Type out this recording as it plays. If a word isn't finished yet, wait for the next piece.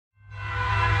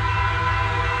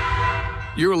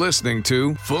You're listening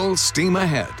to Full Steam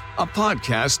Ahead, a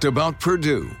podcast about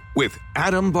Purdue with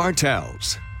Adam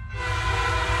Bartels.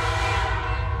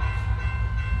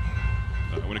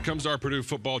 When it comes to our Purdue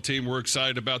football team, we're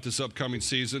excited about this upcoming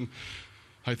season.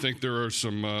 I think there are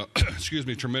some,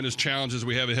 tremendous challenges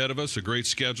we have ahead of us, a great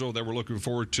schedule that we're looking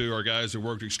forward to. Our guys have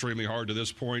worked extremely hard to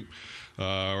this point.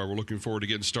 We're looking forward to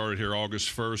getting started here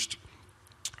August 1st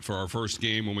for our first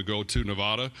game when we go to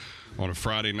Nevada on a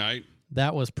Friday night.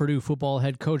 That was Purdue football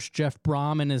head coach Jeff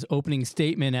Brohm in his opening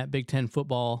statement at Big Ten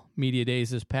Football Media Days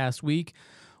this past week.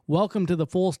 Welcome to the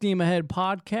Full Steam Ahead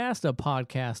podcast, a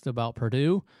podcast about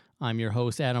Purdue. I'm your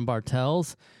host, Adam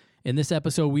Bartels. In this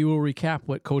episode, we will recap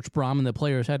what Coach Brohm and the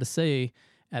players had to say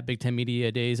at Big Ten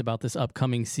Media Days about this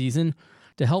upcoming season.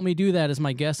 To help me do that is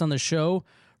my guest on the show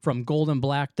from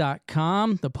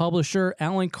goldenblack.com, the publisher,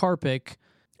 Alan Karpick.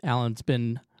 Alan's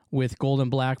been with Golden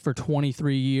Black for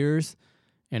 23 years.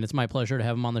 And it's my pleasure to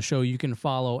have him on the show. You can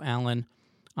follow Alan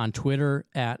on Twitter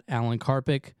at Alan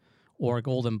Karpick or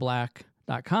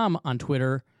goldenblack.com on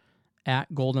Twitter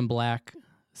at goldenblackcom.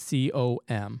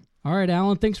 All right,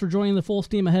 Alan, thanks for joining the Full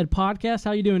Steam Ahead podcast.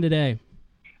 How are you doing today?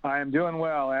 I am doing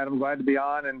well, Adam. Glad to be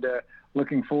on and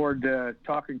looking forward to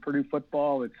talking Purdue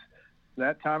football. It's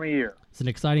that time of year. It's an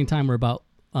exciting time. We're about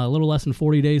a little less than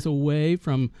 40 days away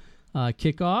from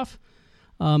kickoff.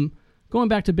 Going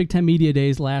back to Big Ten Media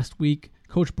Days last week,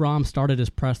 Coach Brohm started his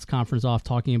press conference off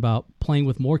talking about playing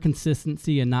with more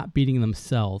consistency and not beating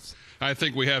themselves. I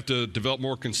think we have to develop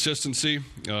more consistency,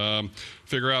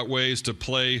 figure out ways to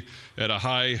play at a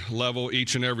high level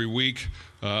each and every week.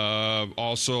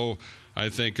 Also, I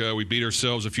think we beat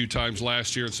ourselves a few times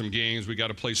last year in some games. We got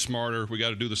to play smarter. We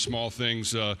got to do the small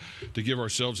things to give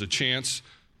ourselves a chance.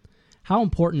 How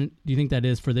important do you think that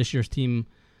is for this year's team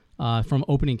from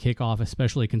opening kickoff,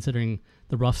 especially considering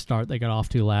the rough start they got off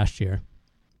to last year?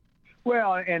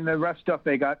 Well, and the rough start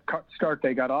they got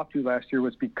off to last year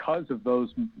was because of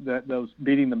those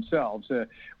beating themselves,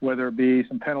 whether it be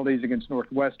some penalties against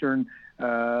Northwestern,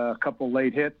 a couple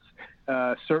late hits.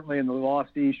 Certainly in the loss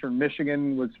to Eastern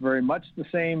Michigan was very much the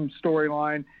same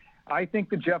storyline. I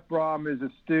think that Jeff Brohm is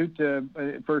astute.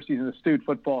 First, he's an astute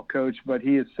football coach, but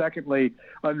he is secondly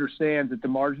understands that the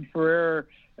margin for error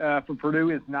for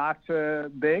Purdue is not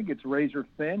big. It's razor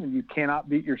thin, and you cannot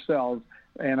beat yourselves.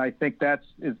 And I think that's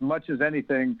as much as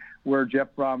anything where Jeff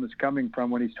Brohm is coming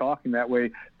from when he's talking that way.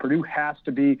 Purdue has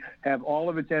to have all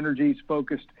of its energies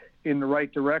focused in the right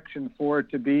direction for it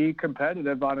to be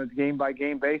competitive on a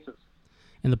game-by-game basis.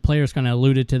 And the players kind of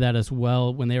alluded to that as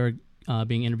well when they were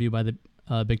being interviewed by the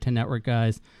Big Ten Network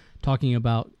guys, talking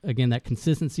about, again, that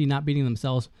consistency, not beating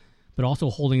themselves, but also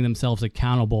holding themselves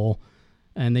accountable.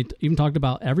 And they even talked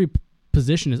about every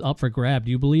position is up for grab.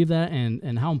 Do you believe that?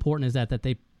 And how important is that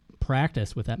they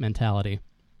practice with that mentality?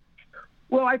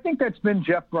 Well, I think that's been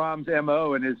Jeff Brohm's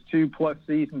MO in his 2+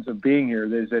 seasons of being here.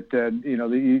 Is that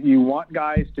you want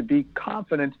guys to be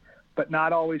confident, but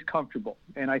not always comfortable.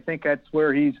 And I think that's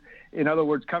where he's, in other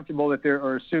words, comfortable that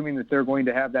they're assuming that they're going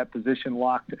to have that position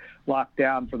locked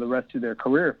down for the rest of their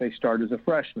career if they start as a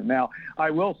freshman. Now, I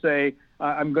will say,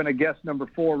 I'm going to guess number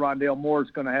 4, Rondale Moore, is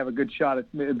going to have a good shot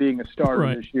at being a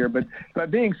starter this year. But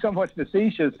being somewhat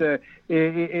facetious,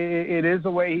 it is the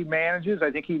way he manages.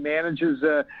 I think he manages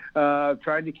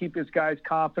trying to keep his guys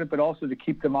confident, but also to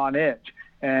keep them on edge.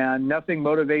 And nothing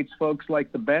motivates folks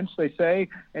like the bench, they say.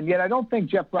 And yet I don't think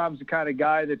Jeff Brohm's the kind of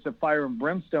guy that's a fire and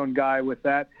brimstone guy with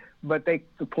that. But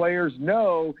the players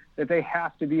know that they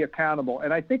have to be accountable.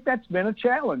 And I think that's been a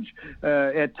challenge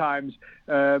at times.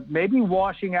 Maybe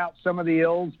washing out some of the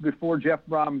ills before Jeff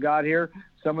Brohm got here,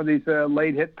 some of these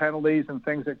late hit penalties and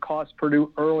things that cost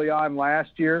Purdue early on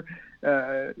last year,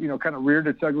 kind of reared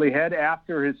its ugly head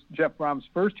after Jeff Brohm's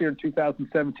first year in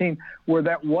 2017, where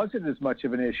that wasn't as much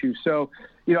of an issue. So,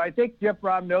 I think Jeff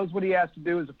Brohm knows what he has to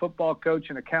do as a football coach,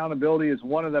 and accountability is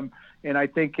one of them. And I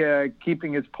think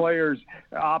keeping his players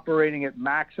operating at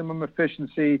maximum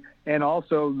efficiency and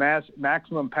also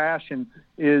maximum passion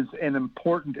is an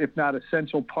important, if not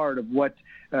essential, part of what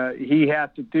he has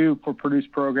to do for Purdue's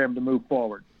program to move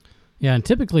forward. Yeah, and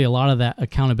typically a lot of that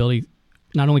accountability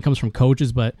not only comes from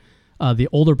coaches, but the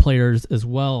older players as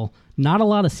well. Not a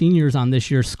lot of seniors on this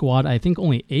year's squad. I think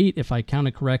only 8, if I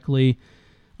counted correctly.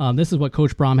 This is what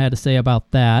Coach Brohm had to say about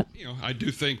that. I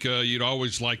do think you'd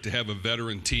always like to have a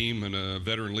veteran team and a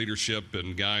veteran leadership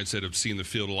and guys that have seen the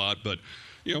field a lot. But,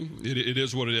 it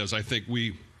is what it is. I think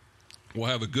we'll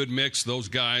have a good mix. Those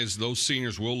guys, those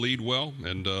seniors will lead well,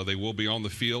 and they will be on the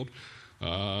field.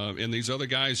 And these other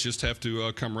guys just have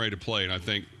to come ready to play. And I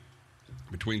think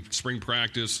between spring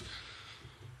practice,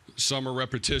 summer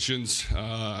repetitions,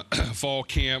 fall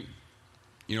camp,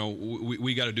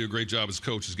 we got to do a great job as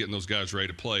coaches getting those guys ready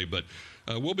to play. But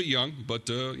we'll be young, but,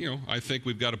 I think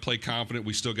we've got to play confident.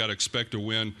 We still got to expect a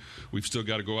win. We've still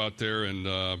got to go out there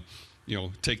and,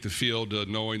 take the field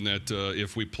knowing that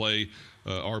if we play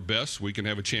our best, we can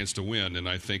have a chance to win. And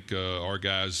I think our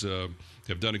guys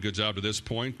have done a good job to this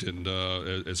point. And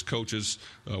as coaches,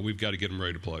 we've got to get them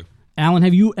ready to play. Alan,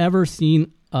 have you ever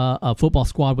seen a football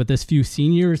squad with this few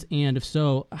seniors? And if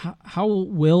so, how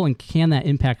will and can that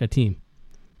impact a team?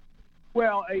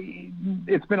 Well,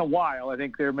 it's been a while. I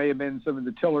think there may have been some of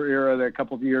the Tiller era, a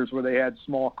couple of years where they had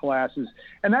small classes.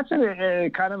 And that's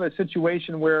a kind of a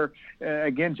situation where,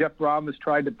 again, Jeff Brohm has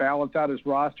tried to balance out his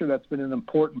roster. That's been an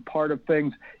important part of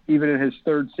things, even in his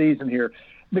third season here.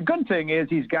 The good thing is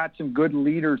he's got some good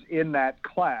leaders in that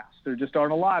class. There just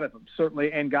aren't a lot of them,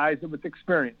 certainly, and guys with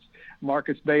experience.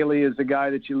 Marcus Bailey is the guy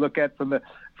that you look at from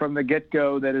the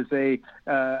get-go that is a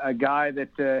guy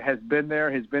that has been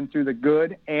there, has been through the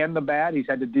good and the bad. He's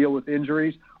had to deal with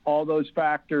injuries, all those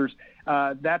factors.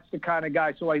 That's the kind of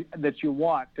guy that you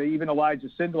want. Even Elijah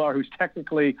Sindelar, who's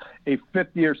technically a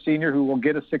fifth-year senior who will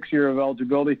get a 6-year of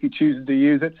eligibility if he chooses to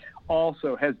use it,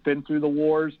 also has been through the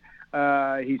wars.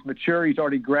 He's mature. He's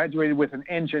already graduated with an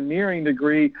engineering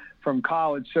degree from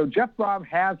college. So Jeff Brohm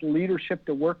has leadership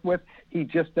to work with. He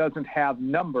just doesn't have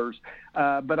numbers.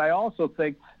 But I also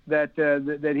think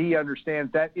that he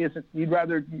understands that isn't. You'd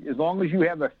rather, as long as you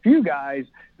have a few guys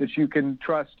that you can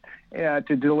trust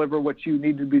to deliver what you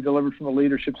need to be delivered from a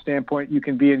leadership standpoint, you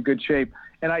can be in good shape.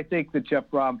 And I think that Jeff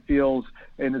Brohm feels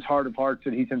in his heart of hearts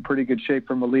that he's in pretty good shape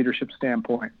from a leadership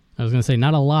standpoint. I was going to say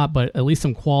not a lot, but at least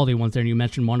some quality ones there. And you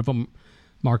mentioned one of them,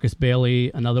 Marcus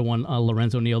Bailey, another one,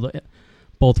 Lorenzo Neal,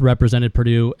 both represented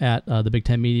Purdue at the Big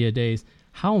Ten Media Days.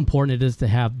 How important it is to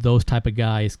have those type of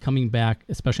guys coming back,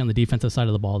 especially on the defensive side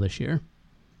of the ball this year?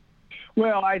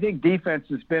 Well, I think defense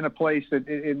has been a place that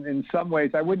in some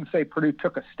ways, I wouldn't say Purdue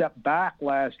took a step back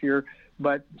last year,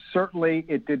 but certainly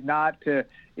it did not.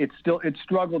 It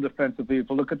struggled defensively. If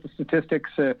you look at the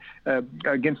statistics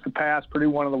against the pass, Purdue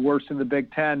one of the worst in the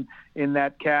Big Ten in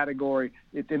that category.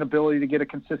 Its inability to get a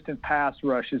consistent pass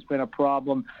rush has been a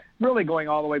problem, really going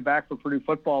all the way back for Purdue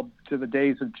football to the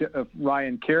days of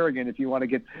Ryan Kerrigan, if you want to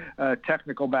get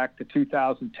technical, back to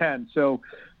 2010. So,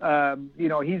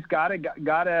 he's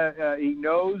he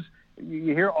knows.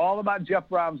 You hear all about Jeff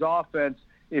Brohm's offense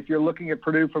if you're looking at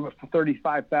Purdue from a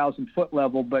 35,000-foot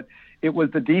level, but it was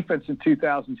the defense in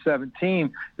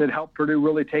 2017 that helped Purdue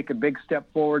really take a big step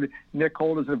forward. Nick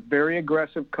Holt is a very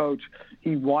aggressive coach.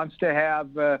 He wants to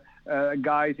have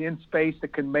guys in space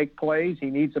that can make plays. He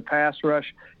needs a pass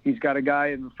rush. He's got a guy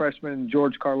in the freshman,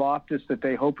 George Karlaftis, that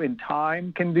they hope in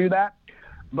time can do that.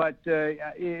 But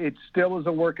it still is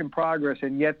a work in progress,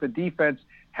 and yet the defense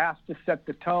has to set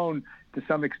the tone to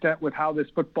some extent with how this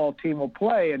football team will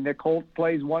play. And Nick Holt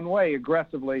plays one way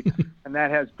aggressively, and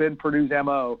that has been Purdue's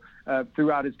MO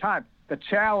throughout his time. The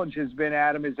challenge has been,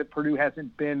 Adam, is that Purdue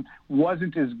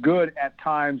wasn't as good at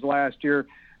times last year.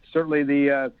 Certainly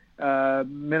the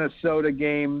Minnesota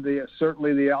game,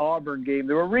 certainly the Auburn game.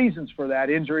 There were reasons for that,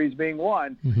 injuries being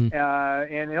one, and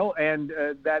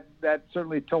that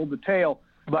certainly told the tale.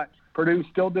 But Purdue's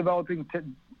still developing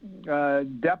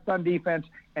depth on defense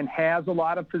and has a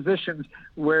lot of positions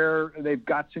where they've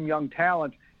got some young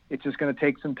talent. It's just going to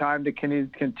take some time to continue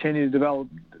to develop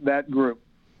that group.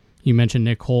 You mentioned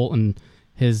Nick Holt and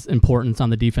his importance on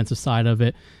the defensive side of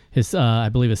it. I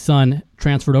believe his son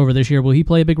transferred over this year. Will he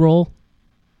play a big role?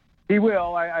 He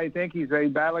will. I think he's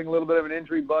battling a little bit of an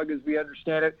injury bug as we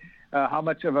understand it. How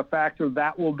much of a factor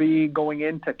that will be going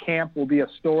into camp will be a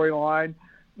storyline.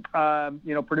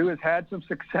 Purdue has had some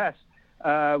success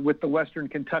with the Western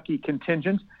Kentucky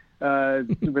contingent.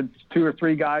 With 2 or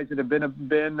 3 guys that have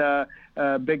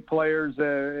been big players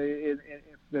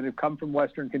that have come from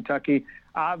Western Kentucky.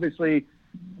 Obviously,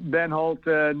 Ben Holt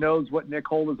knows what Nick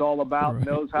Holt is all about,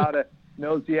 right.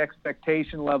 knows the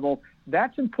expectation level.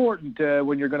 That's important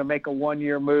when you're going to make a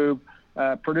one-year move.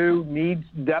 Purdue needs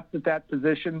depth at that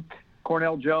position.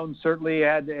 Cornell Jones certainly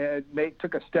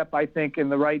took a step, I think, in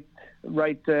the right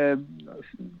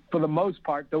for the most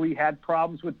part, though he had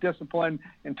problems with discipline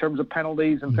in terms of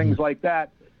penalties and things like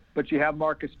that. But you have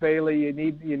Marcus Bailey. You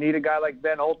need a guy like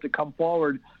Ben Holt to come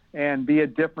forward and be a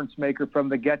difference maker from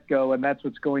the get-go, and that's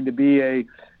what's going to be a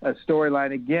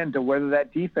storyline again to whether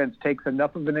that defense takes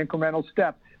enough of an incremental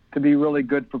step to be really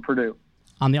good for Purdue.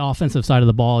 On the offensive side of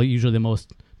the ball, usually the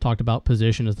most talked about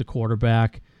position is the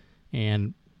quarterback,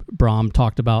 and Brohm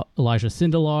talked about Elijah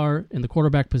Sindelar in the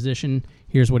quarterback position.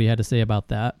 Here's what he had to say about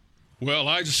that. Well,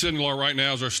 Elijah Sindelar right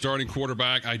now is our starting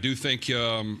quarterback. I do think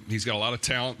he's got a lot of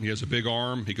talent. He has a big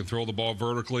arm. He can throw the ball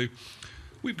vertically.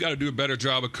 we've got to do a better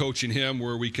job of coaching him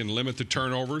where we can limit the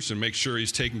turnovers and make sure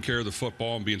he's taking care of the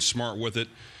football and being smart with it.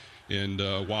 And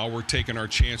while we're taking our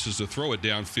chances to throw it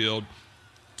downfield,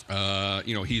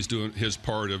 he's doing his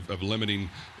part of limiting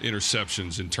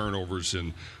interceptions and turnovers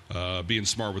and being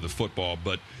smart with the football.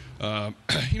 But,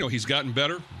 he's gotten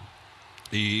better.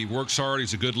 He works hard.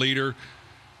 He's a good leader.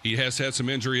 He has had some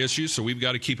injury issues, so we've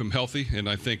got to keep him healthy. And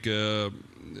I think,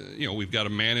 we've got to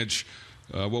manage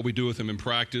what we do with him in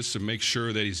practice and make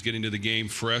sure that he's getting to the game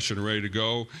fresh and ready to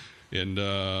go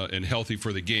and healthy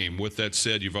for the game. With that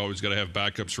said, you've always got to have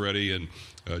backups ready. And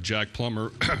Jack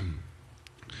Plummer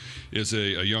is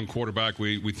a young quarterback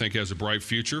we think has a bright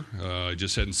future.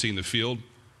 Just hadn't seen the field,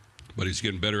 but he's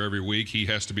getting better every week. He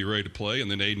has to be ready to play.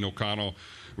 And then Aiden O'Connell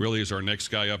really is our next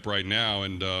guy up right now.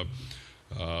 And,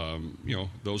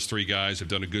 those three guys have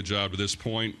done a good job to this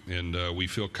point, and we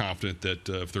feel confident that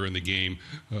if they're in the game,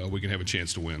 we can have a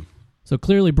chance to win. So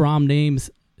clearly Brom names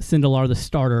Sindelar the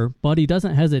starter, but he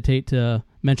doesn't hesitate to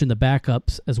mention the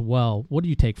backups as well. What do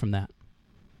you take from that?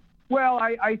 Well,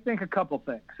 I think a couple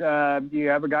things. You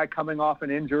have a guy coming off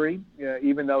an injury,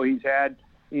 even though he's had,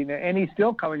 and he's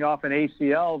still coming off an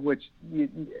ACL,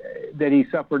 that he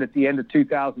suffered at the end of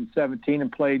 2017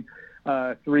 and played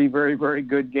 3 very, very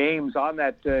good games on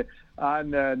that no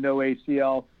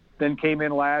ACL. Then came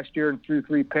in last year and threw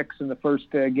 3 picks in the first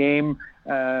game.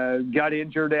 Got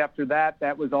injured after that.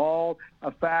 That was all a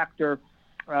factor.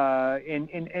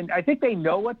 And I think they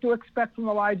know what to expect from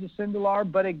Elijah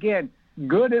Sindelar. But again,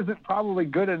 good isn't probably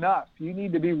good enough. You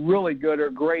need to be really good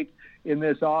or great in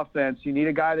this offense. You need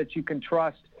a guy that you can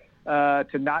trust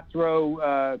to not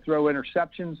throw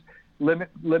interceptions,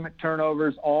 limit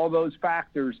turnovers, all those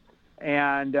factors.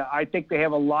 And I think they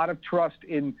have a lot of trust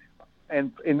in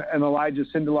Elijah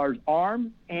Sindelar's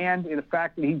arm and in the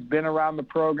fact that he's been around the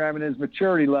program and his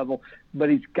maturity level, but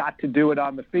he's got to do it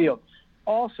on the field.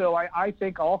 Also, I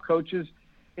think all coaches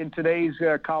in today's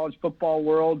college football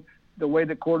world, the way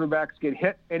that quarterbacks get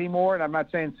hit anymore, and I'm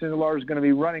not saying Sindelar is going to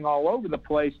be running all over the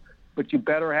place, but you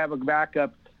better have a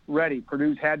backup ready.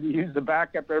 Purdue's had to use the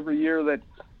backup every year that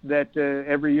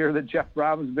Jeff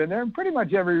Brom has been there, and pretty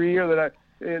much every year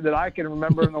that I can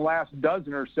remember in the last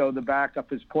dozen or so, the backup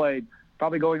has played,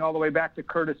 probably going all the way back to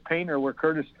Curtis Painter, where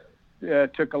Curtis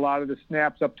took a lot of the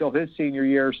snaps up till his senior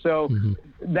year. So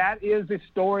that is a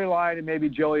storyline, and maybe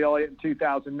Joey Elliott in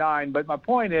 2009. But my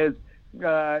point is,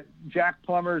 Jack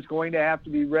Plummer is going to have to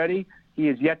be ready. He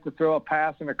is yet to throw a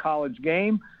pass in a college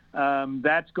game.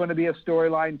 That's going to be a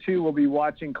storyline, too, we'll be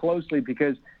watching closely,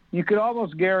 because you could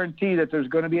almost guarantee that there's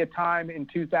going to be a time in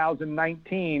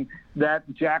 2019 that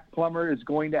Jack Plummer is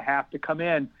going to have to come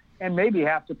in and maybe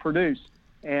have to produce.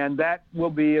 And that will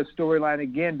be a storyline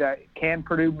again. Can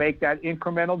Purdue make that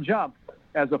incremental jump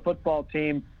as a football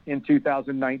team in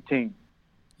 2019?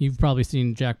 You've probably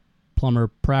seen Jack Plummer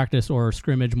practice or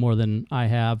scrimmage more than I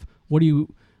have. What do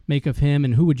you make of him,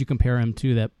 and who would you compare him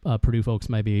to that Purdue folks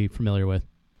might be familiar with?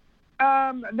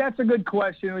 That's a good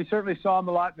question. We certainly saw him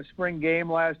a lot in the spring game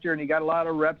last year, and he got a lot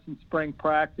of reps in spring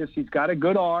practice. He's got a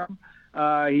good arm.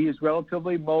 He is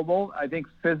relatively mobile. I think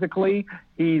physically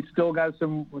he's still got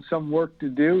some work to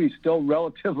do. He's still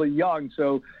relatively young,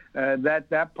 so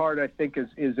that part I think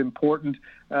is important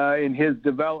in his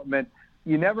development.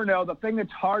 You never know. The thing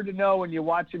that's hard to know when you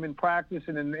watch him in practice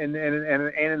and in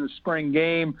the spring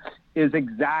game is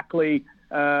exactly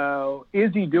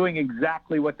is he doing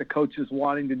exactly what the coach is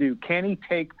wanting to do? Can he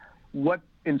take what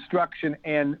instruction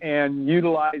and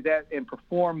utilize that and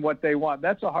perform what they want?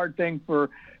 That's a hard thing for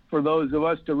those of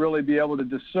us to really be able to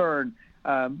discern.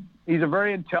 He's a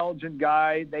very intelligent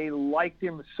guy. They liked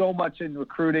him so much in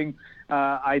recruiting.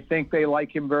 I think they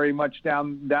like him very much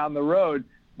down the road.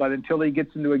 But until he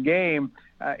gets into a game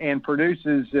and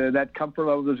produces that comfort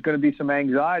level, there's going to be some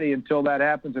anxiety until that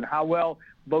happens. And how well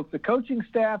both the coaching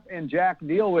staff and Jack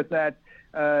deal with that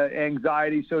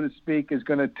anxiety, so to speak, is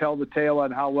going to tell the tale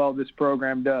on how well this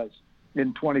program does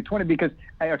in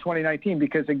 2019.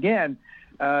 Because again,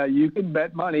 you can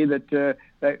bet money that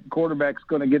that quarterback's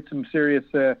going to get some serious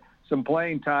some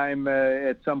playing time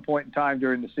at some point in time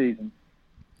during the season.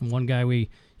 And one guy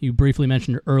you briefly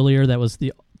mentioned earlier that was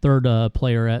the third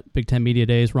player at Big Ten Media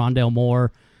Days, Rondale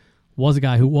Moore, was a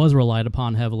guy who was relied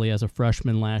upon heavily as a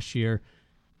freshman last year.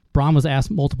 Brom was asked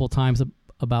multiple times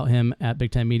about him at Big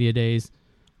Ten Media Days.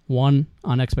 One,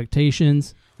 on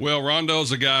expectations. Well,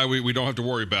 Rondale's a guy we don't have to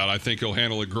worry about. I think he'll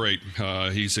handle it great.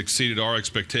 He's exceeded our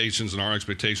expectations, and our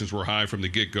expectations were high from the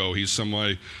get-go. He's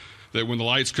somebody that when the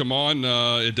lights come on,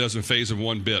 it doesn't faze him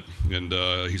one bit. And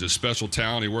he's a special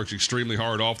talent. He works extremely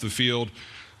hard off the field.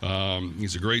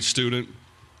 He's a great student.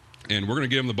 And we're going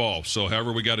to give him the ball. So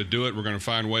however we got to do it, we're going to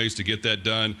find ways to get that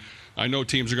done. I know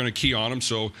teams are going to key on him.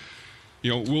 So,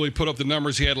 will he put up the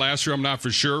numbers he had last year? I'm not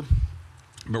for sure.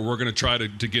 But we're going to try to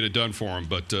get it done for him.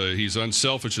 But he's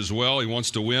unselfish as well. He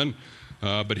wants to win.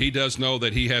 But he does know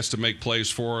that he has to make plays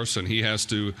for us, and he has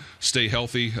to stay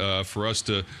healthy for us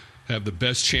to have the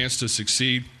best chance to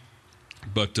succeed.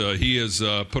 But he has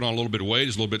put on a little bit of weight.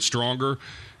 He's a little bit stronger,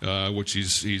 which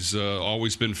he's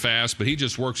always been fast. But he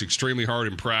just works extremely hard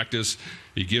in practice.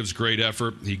 He gives great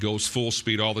effort. He goes full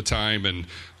speed all the time, and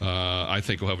I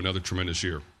think he'll have another tremendous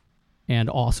year. And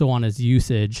also on his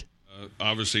usage.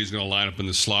 Obviously, he's going to line up in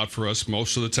the slot for us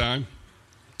most of the time,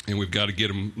 and we've got to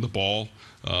get him the ball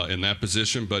in that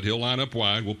position. But he'll line up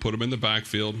wide. We'll put him in the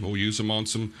backfield. We'll use him on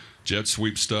some jet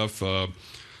sweep stuff. I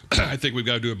think we've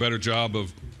got to do a better job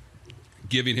of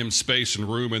giving him space and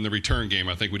room in the return game.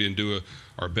 I think we didn't do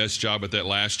our best job at that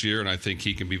last year, and I think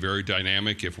he can be very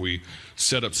dynamic if we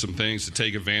set up some things to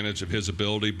take advantage of his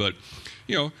ability. But,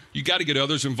 you got to get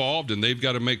others involved, and they've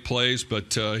got to make plays.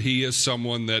 But he is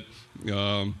someone that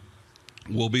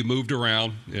will be moved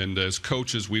around, and as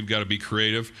coaches, we've got to be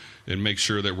creative and make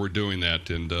sure that we're doing that.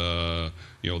 And,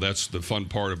 that's the fun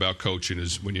part about coaching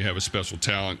is when you have a special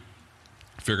talent,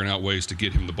 figuring out ways to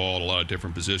get him the ball at a lot of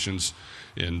different positions.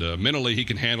 And mentally, he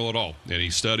can handle it all. And he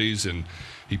studies, and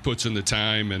he puts in the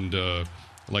time. And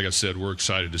like I said, we're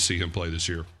excited to see him play this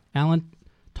year. Alan,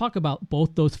 talk about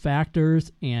both those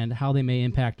factors and how they may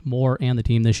impact Moore and the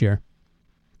team this year.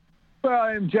 Well,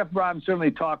 and Jeff Brohm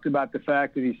certainly talked about the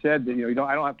fact that he said that,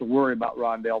 I don't have to worry about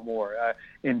Rondale Moore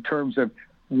in terms of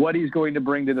what he's going to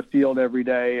bring to the field every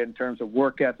day, in terms of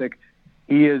work ethic.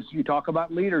 You talk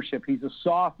about leadership. He's a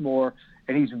sophomore,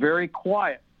 and he's very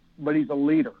quiet, but he's a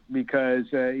leader because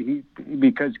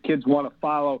kids want to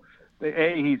follow.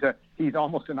 He's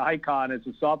almost an icon as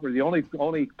a sophomore. The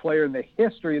only player in the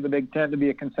history of the Big Ten to be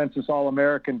a consensus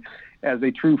All-American as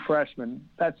a true freshman.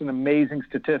 That's an amazing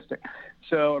statistic.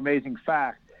 So amazing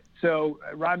fact. So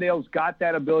Rondale's got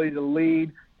that ability to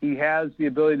lead. He has the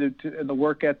ability to the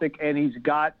work ethic, and he's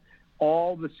got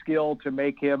all the skill to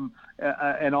make him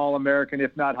an All-American,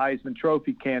 if not Heisman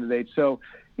Trophy candidate. So,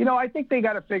 I think they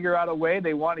got to figure out a way.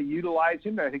 They want to utilize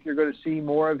him. I think you're going to see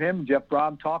more of him. Jeff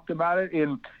Brohm talked about it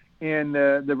in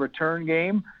the return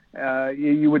game.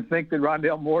 You would think that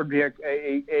Rondale Moore would be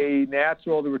a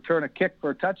natural to return a kick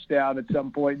for a touchdown at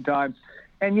some point in time.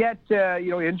 And yet,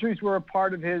 injuries were a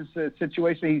part of his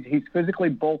situation. He's physically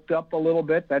bulked up a little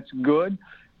bit. That's good.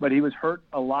 But he was hurt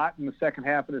a lot in the second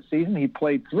half of the season. He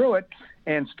played through it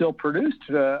and still produced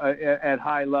at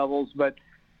high levels. But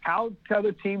how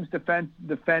other teams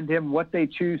defend him, what they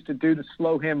choose to do to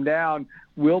slow him down,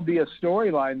 will be a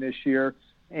storyline this year.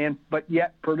 But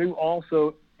yet Purdue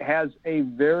also has a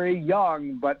very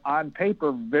young, but on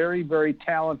paper, very, very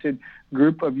talented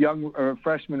group of young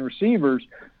freshman receivers.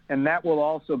 And that will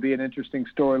also be an interesting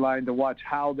storyline to watch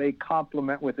how they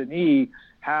complement with an E,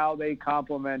 how they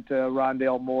complement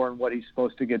Rondale Moore and what he's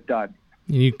supposed to get done.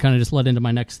 You kind of just led into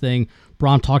my next thing.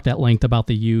 Brohm talked at length about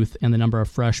the youth and the number of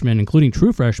freshmen, including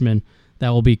true freshmen, that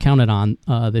will be counted on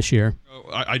this year.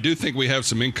 I do think we have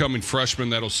some incoming freshmen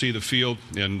that'll see the field,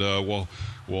 and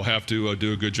we'll have to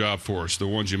do a good job for us. The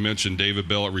ones you mentioned, David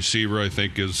Bell at receiver, I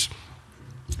think is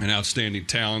an outstanding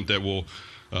talent that will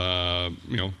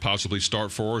possibly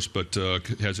start for us, but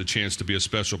has a chance to be a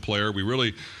special player. We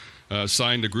really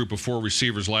signed a group of 4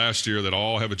 receivers last year that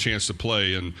all have a chance to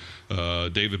play, and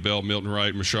David Bell, Milton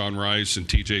Wright, Marshawn Rice, and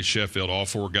T.J. Sheffield, all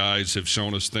 4 guys have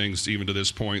shown us things even to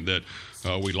this point that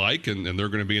we like, and they're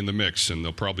going to be in the mix, and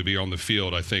they'll probably be on the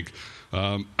field. I think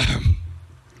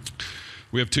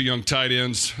we have 2 young tight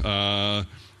ends,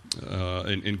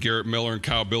 and Garrett Miller and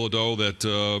Kyle Bilodeau that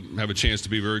have a chance to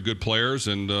be very good players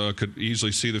and could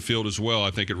easily see the field as well.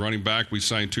 I think at running back, we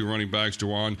signed 2 running backs,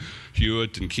 Juwan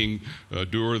Hewitt and King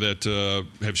Doer, that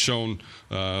have shown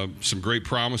some great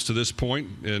promise to this point.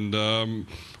 And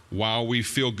while we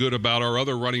feel good about our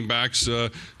other running backs,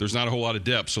 there's not a whole lot of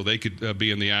depth, so they could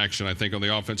be in the action. I think on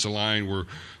the offensive line, we're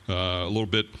a little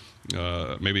bit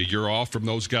maybe a year off from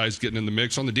those guys getting in the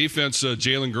mix. On the defense,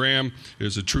 Jalen Graham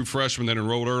is a true freshman that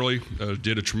enrolled early,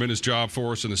 did a tremendous job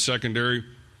for us in the secondary.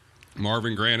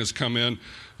 Marvin Grant has come in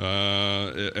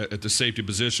at the safety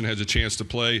position, has a chance to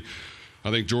play. I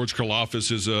think George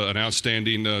Karlaftis is an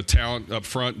outstanding talent up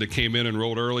front that came in and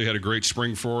enrolled early, had a great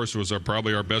spring for us, was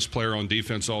probably our best player on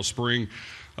defense all spring.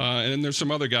 And then there's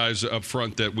some other guys up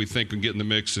front that we think can get in the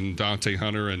mix, and Dante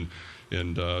Hunter and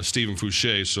Stephen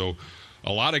Fouché. So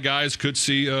a lot of guys could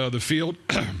see the field,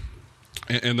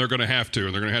 and they're going to have to.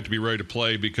 And they're going to have to be ready to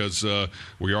play because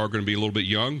we are going to be a little bit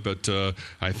young. But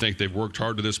I think they've worked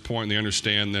hard to this point, and they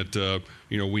understand that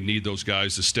we need those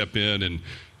guys to step in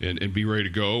and be ready to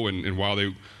go. And while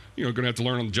they going to have to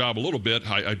learn on the job a little bit.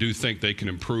 I do think they can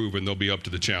improve, and they'll be up to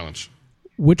the challenge.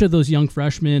 Which of those young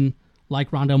freshmen,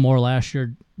 like Rondale Moore last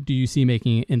year, do you see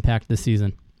making an impact this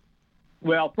season?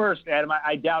 Well, first, Adam,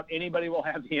 I doubt anybody will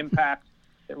have the impact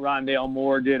that Rondale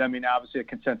Moore did. I mean, obviously a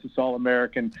consensus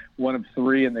All-American, one of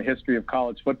 3 in the history of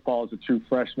college football as a true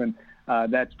freshman.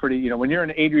 That's pretty, when you're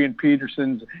in Adrian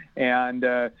Peterson's and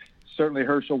certainly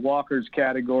Herschel Walker's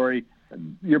category,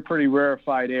 you're pretty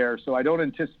rarefied air. So I don't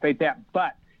anticipate that.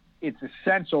 But it's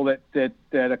essential that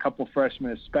a couple of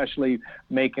freshmen especially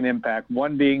make an impact.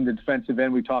 One being the defensive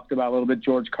end we talked about a little bit,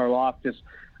 George Karlaftis,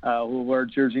 who wore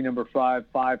jersey number 5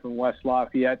 from West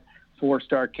Lafayette,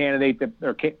 4-star candidate,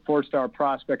 or 4-star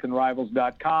prospect in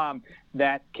Rivals.com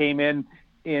that came in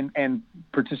and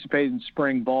participated in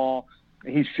spring ball.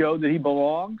 He showed that he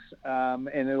belongs, and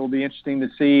it'll be interesting to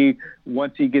see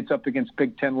once he gets up against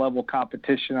Big Ten level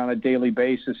competition on a daily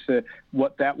basis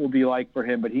what that will be like for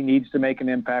him. But he needs to make an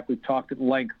impact. We've talked at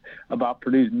length about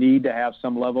Purdue's need to have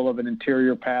some level of an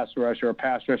interior pass rush or a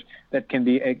pass rush that can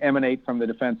emanate from the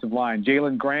defensive line.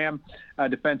 Jalen Graham,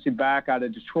 defensive back out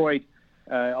of Detroit,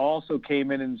 also came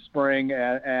in spring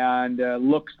and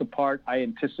looks the part. I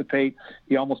anticipate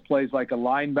he almost plays like a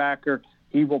linebacker.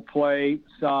 He will play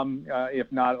some,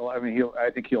 if not,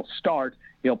 I think he'll start.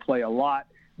 He'll play a lot.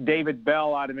 David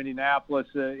Bell out of Indianapolis,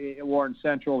 Warren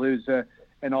Central, who's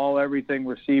an all-everything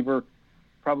receiver,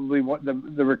 probably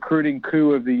the recruiting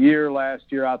coup of the year last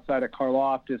year outside of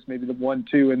Karlaftis, maybe the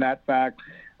 1-2 in that fact.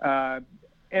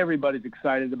 Everybody's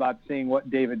excited about seeing what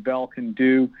David Bell can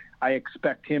do. I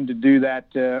expect him to do that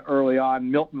early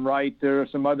on. Milton Wright, there are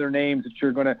some other names that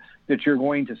you're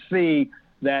going to see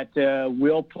that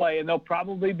will play, and there'll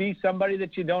probably be somebody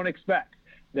that you don't expect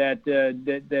that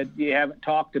you haven't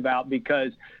talked about,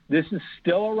 because this is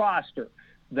still a roster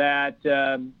that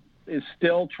is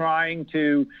still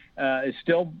is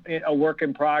still a work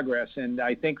in progress, and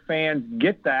I think fans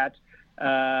get that,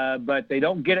 but they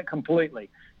don't get it completely.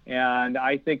 And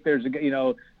I think there's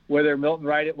whether Milton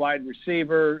Wright at wide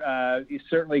receiver,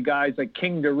 certainly guys like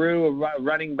King Daru, a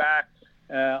running back,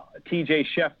 TJ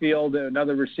Sheffield,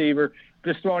 another receiver.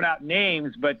 Just throwing out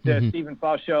names, but Stephen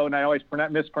Fauchot, and I always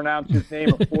mispronounce his name,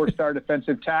 a 4-star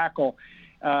defensive tackle.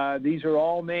 These are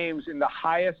all names in the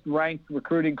highest-ranked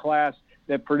recruiting class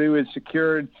that Purdue has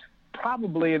secured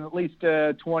probably in at least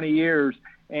 20 years.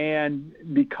 And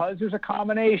because there's a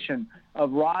combination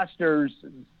of rosters,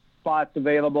 spots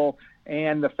available,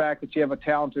 and the fact that you have a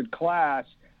talented class,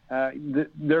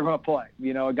 they're going to play.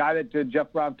 A guy that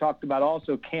Jeff Brown talked about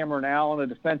also, Cameron Allen, a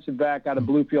defensive back out of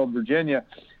Bluefield, Virginia,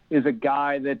 is a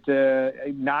guy that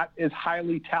not as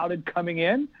highly touted coming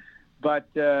in, but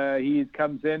he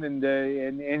comes in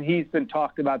and he's been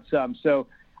talked about some. So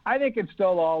I think it's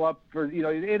still all up for,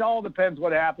 it all depends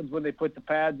what happens when they put the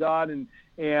pads on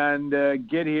and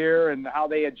get here and how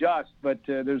they adjust. But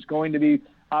there's going to be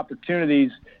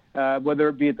opportunities, whether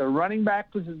it be at the running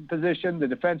back position, the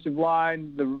defensive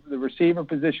line, the receiver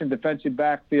position, defensive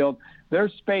backfield.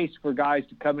 There's space for guys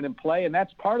to come in and play, and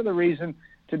that's part of the reason,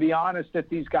 to be honest, that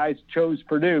these guys chose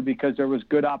Purdue, because there was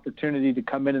good opportunity to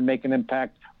come in and make an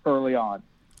impact early on.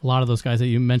 A lot of those guys that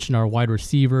you mentioned are wide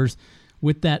receivers.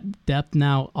 With that depth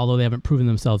now, although they haven't proven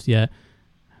themselves yet,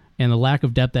 and the lack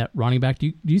of depth at running back,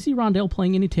 do you see Rondale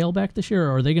playing any tailback this year,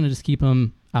 or are they going to just keep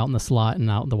him out in the slot and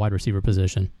out in the wide receiver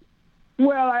position?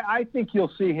 Well, I think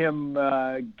you'll see him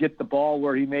get the ball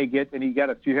where he may get, and you had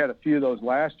a few of those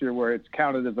last year where it's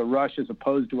counted as a rush as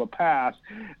opposed to a pass,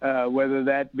 whether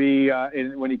that be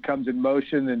when he comes in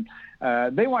motion,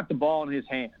 and they want the ball in his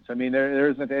hands. I mean, there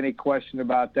isn't any question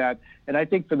about that. And I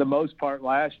think for the most part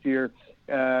last year,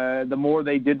 the more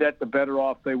they did that, the better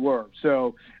off they were.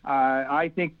 So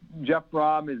I think Jeff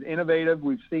Brom is innovative.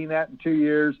 We've seen that in 2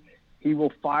 years. He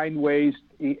will find ways,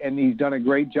 and he's done a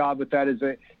great job with that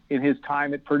in his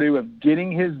time at Purdue, of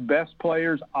getting his best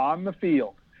players on the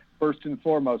field, first and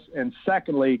foremost, and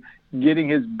secondly, getting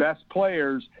his best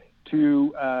players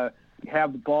to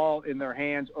have the ball in their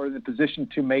hands or in the position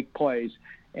to make plays.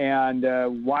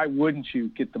 And why wouldn't you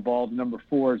get the ball to number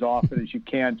 4 as often as you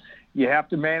can? You have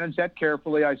to manage that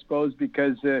carefully, I suppose,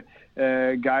 because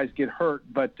guys get hurt,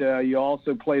 but you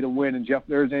also play to win. And Jeff,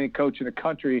 there isn't any coach in the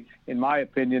country, in my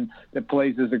opinion, that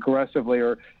plays as aggressively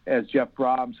or as Jeff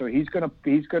Brom. So he's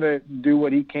gonna do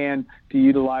what he can to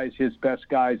utilize his best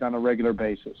guys on a regular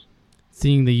basis.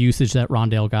 Seeing the usage that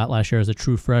Rondale got last year as a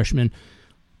true freshman,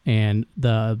 and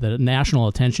the national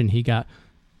attention he got,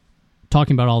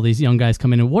 talking about all these young guys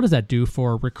coming in, what does that do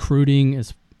for recruiting?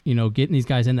 Is getting these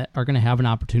guys in that are going to have an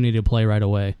opportunity to play right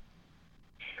away?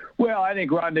 Well, I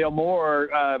think Rondale Moore,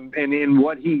 and in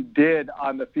what he did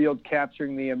on the field,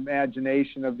 capturing the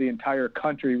imagination of the entire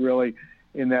country, really,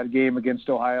 in that game against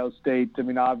Ohio State. I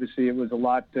mean, obviously it was a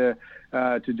lot to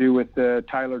do with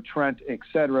Tyler Trent, et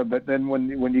cetera. But then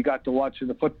when you got to watching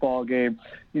the football game,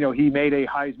 he made a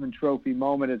Heisman Trophy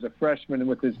moment as a freshman, and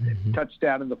with his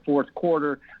touchdown in the fourth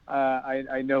quarter,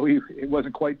 I know it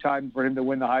wasn't quite time for him to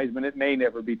win the Heisman. It may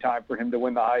never be time for him to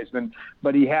win the Heisman,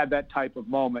 but he had that type of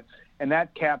moment. And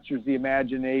that captures the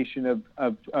imagination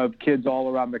of kids all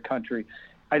around the country.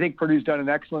 I think Purdue's done an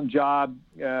excellent job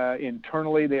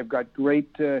internally. They've got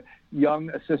great young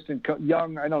assistant, I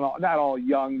don't know, not all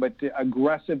young, but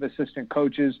aggressive assistant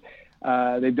coaches.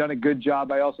 They've done a good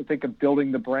job, I also think, of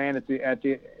building the brand at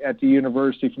the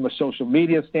university from a social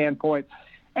media standpoint.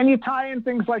 And you tie in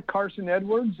things like Carson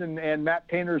Edwards and Matt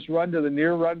Painter's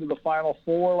near run to the Final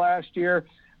Four last year.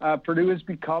 Purdue has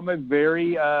become a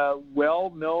very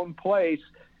well-known place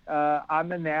on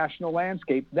the national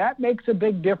landscape. That makes a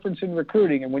big difference in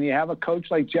recruiting. And when you have a coach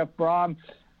like Jeff Brohm,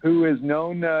 who is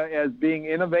known as being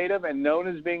innovative and known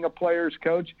as being a player's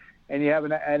coach, and you have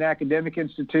an academic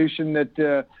institution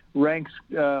that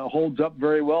holds up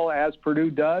very well, as Purdue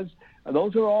does,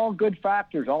 those are all good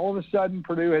factors. All of a sudden,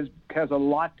 Purdue has a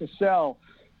lot to sell,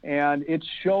 and it's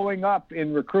showing up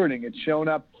in recruiting. It's shown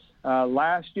up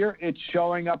last year. It's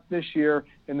showing up this year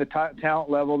in the talent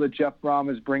level that Jeff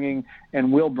Brohm is bringing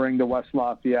and will bring to West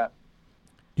Lafayette.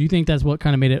 Do you think that's what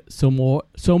kind of made it so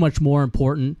much more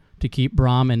important to keep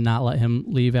Brohm and not let him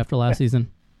leave after last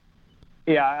season?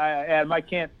 Yeah, Adam,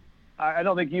 I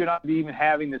don't think you and I would be even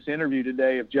having this interview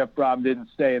today if Jeff Brohm didn't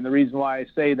stay. And the reason why I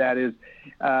say that is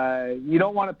you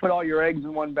don't want to put all your eggs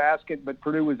in one basket, but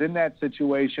Purdue was in that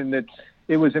situation that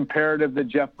it was imperative that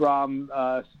Jeff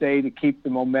Brohm stay to keep the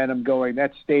momentum going.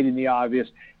 That's stating the obvious.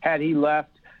 Had he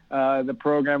left, the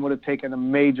program would have taken a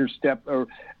major step or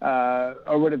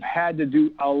would have had to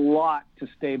do a lot to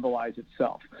stabilize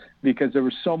itself, because there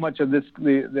was so much of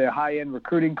the high-end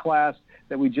recruiting class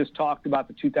that we just talked about,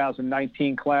 the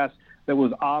 2019 class, that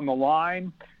was on the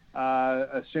line,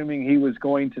 assuming he was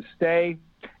going to stay.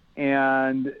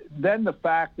 And then the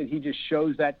fact that he just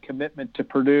shows that commitment to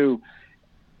Purdue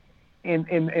in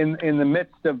the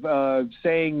midst of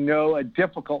saying no, a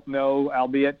difficult no,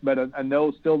 albeit, but a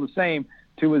no still the same,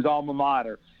 to his alma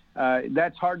mater.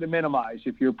 That's hard to minimize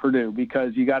if you're Purdue,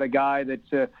 because you got a guy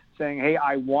that's saying, hey,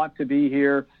 I want to be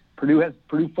here.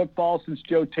 Purdue football since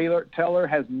Joe Teller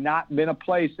has not been a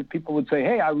place that people would say,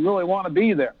 hey, I really want to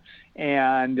be there.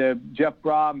 And Jeff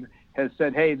Brohm has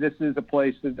said, hey, this is a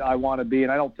place that I want to be.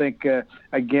 And I don't think,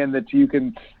 again, that you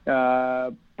can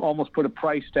almost put a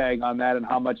price tag on that and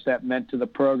how much that meant to the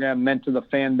program, meant to the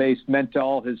fan base, meant to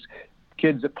all his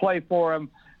kids that play for him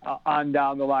on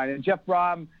down the line. And Jeff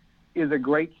Brohm is a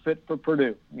great fit for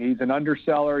Purdue. He's an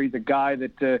underseller. He's a guy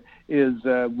that is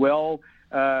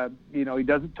he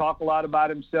doesn't talk a lot about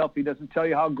himself. He doesn't tell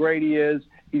you how great he is.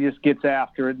 He just gets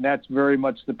after it, and that's very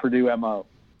much the Purdue MO.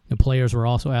 The players were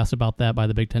also asked about that by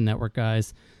the Big Ten Network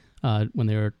guys when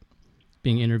they were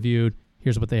being interviewed.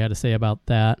 Here's what they had to say about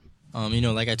that.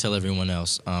 Like I tell everyone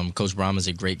else, Coach Brohm is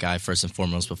a great guy first and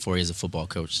foremost before he's a football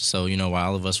coach. So, while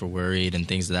all of us were worried and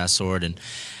things of that sort and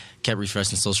kept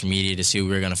refreshing social media to see what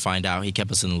we were going to find out, he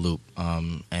kept us in the loop.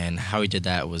 And how he did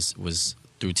that was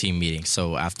through team meetings.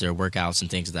 So after workouts and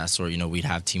things of that sort, we'd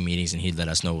have team meetings and he'd let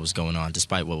us know what was going on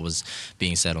despite what was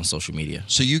being said on social media.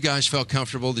 So you guys felt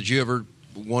comfortable? Did you ever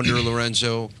wonder,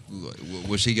 Lorenzo,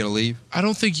 was he going to leave? I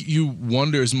don't think you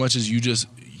wonder as much as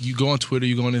you go on Twitter,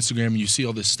 you go on Instagram, and you see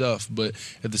all this stuff, but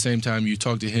at the same time, you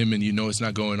talk to him and it's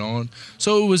not going on.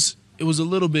 So it was a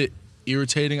little bit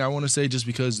irritating, I want to say, just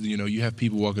because, you have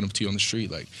people walking up to you on the street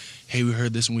like, hey, we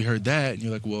heard this and we heard that, and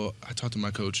you're like, well, I talked to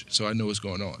my coach, so I know what's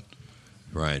going on.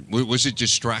 Right. Was it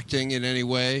distracting in any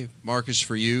way, Marcus,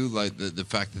 for you, like the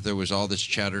fact that there was all this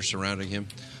chatter surrounding him?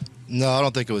 No, I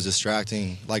don't think it was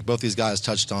distracting. Like both these guys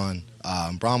touched on,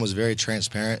 Brohm was very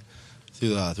transparent through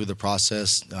the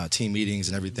process, team meetings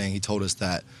and everything. He told us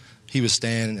that he was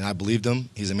staying, and I believed him.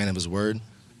 He's a man of his word,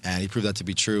 and he proved that to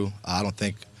be true. I don't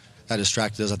think that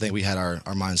distracted us. I think we had our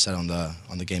mindset on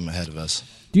the game ahead of us.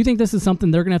 Do you think this is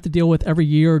something they're going to have to deal with every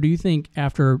year, or do you think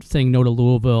after saying no to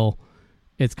Louisville,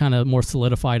 it's kind of more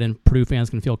solidified and Purdue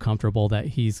fans can feel comfortable that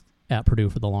he's at Purdue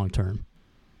for the long term?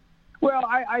 Well,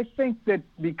 I think that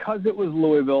because it was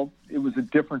Louisville, it was a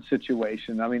different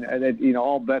situation. I mean,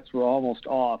 all bets were almost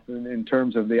off in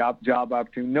terms of the job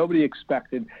opportunity. Nobody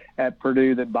expected at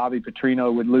Purdue that Bobby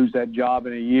Petrino would lose that job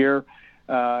in a year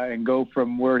and go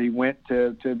from where he went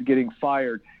to getting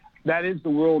fired. That is the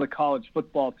world of college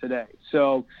football today.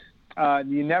 So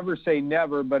you never say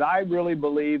never, but I really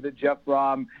believe that Jeff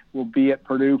Brohm will be at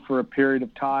Purdue for a period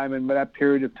of time, and by that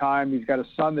period of time, he's got a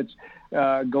son that's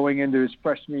going into his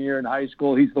freshman year in high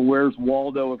school. He's the Where's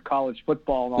Waldo of college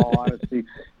football, in all honesty.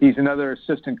 He's another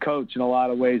assistant coach in a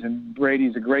lot of ways, and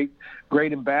Brady's a great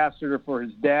ambassador for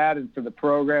his dad and for the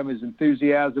program. His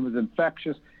enthusiasm is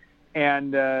infectious,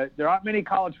 and there aren't many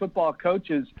college football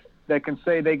coaches that can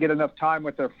say they get enough time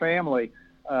with their family.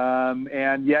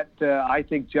 And yet I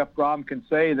think Jeff Brohm can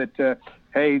say that,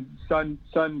 hey,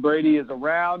 son Brady is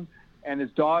around, and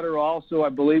his daughter also, I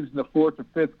believe, is in the 4th or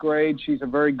 5th grade. She's a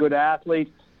very good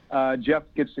athlete. Jeff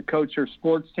gets to coach her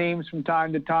sports teams from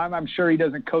time to time. I'm sure he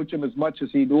doesn't coach them as much as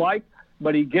he'd like,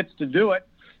 but he gets to do it.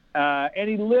 And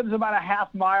he lives about a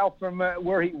half mile from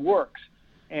where he works.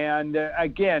 And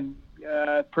again,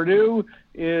 Purdue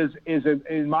is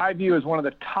in my view, is one of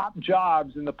the top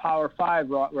jobs in the Power 5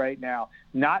 right now.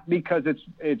 Not because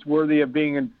it's worthy of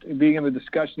being in the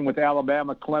discussion with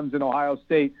Alabama, Clemson, Ohio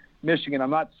State, Michigan. I'm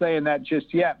not saying that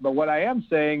just yet, but what I am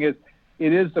saying is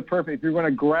it is the perfect. If you're going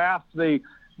to graft the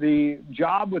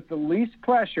job with the least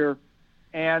pressure,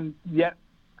 and yet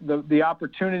the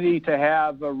opportunity to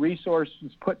have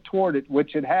resources put toward it,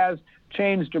 which it has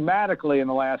changed dramatically in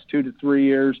the last 2 to 3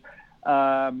 years.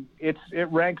 It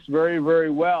ranks very,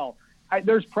 very well.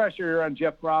 There's pressure here on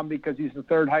Jeff Brohm because he's the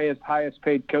third highest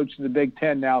paid coach in the Big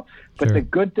Ten now. But Sure. The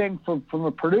good thing from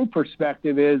a Purdue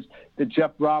perspective is that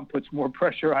Jeff Brohm puts more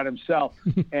pressure on himself,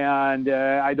 and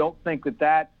I don't think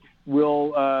that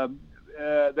will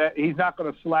that he's not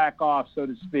going to slack off, so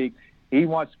to speak. He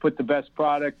wants to put the best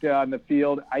product on the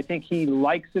field. I think he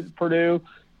likes it at Purdue.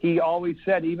 He always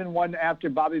said, even when after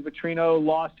Bobby Petrino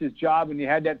lost his job and you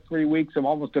had that 3 weeks of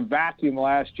almost a vacuum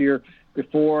last year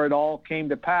before it all came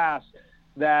to pass,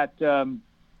 that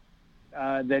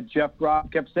that Jeff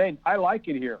Brohm kept saying, I like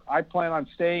it here. I plan on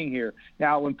staying here.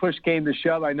 Now, when push came to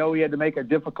shove, I know he had to make a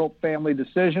difficult family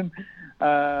decision,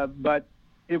 but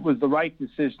it was the right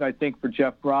decision, I think, for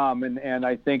Jeff Brohm, and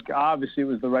I think obviously it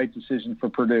was the right decision for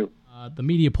Purdue. The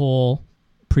media poll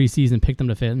preseason picked them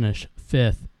to finish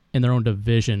 5th in their own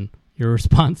division. Your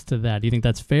response to that? Do you think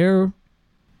that's fair?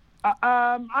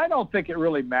 I don't think it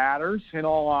really matters, in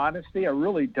all honesty. I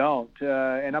really don't,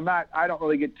 and I don't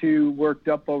really get too worked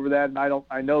up over that. And I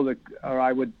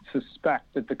would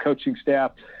suspect that the coaching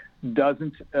staff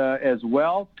doesn't as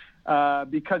well,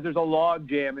 because there's a log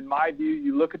jam. In my view,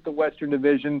 you look at the Western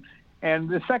Division, and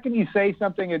the second you say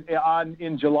something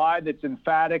in July that's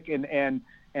emphatic and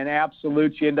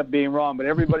absolute, you end up being wrong. But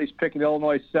everybody's picking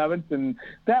Illinois 7th, and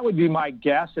that would be my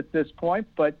guess at this point,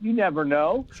 but you never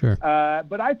know. Sure.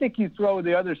 But I think you throw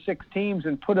the other 6 teams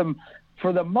and put them,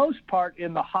 for the most part,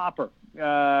 in the hopper.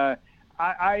 I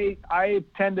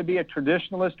tend to be a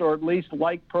traditionalist, or at least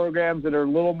like programs that are a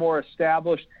little more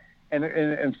established.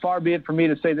 And far be it for me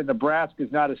to say that Nebraska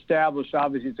is not established.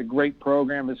 Obviously, it's a great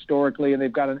program historically, and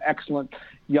they've got an excellent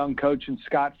young coach in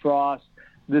Scott Frost.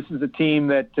 This is a team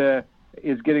that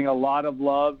is getting a lot of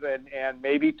love and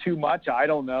maybe too much. I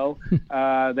don't know.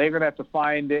 They're going to have to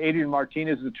find Adrian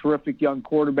Martinez is a terrific young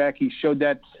quarterback. He showed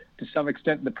that to some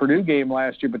extent in the Purdue game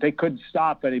last year, but they couldn't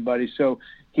stop anybody. So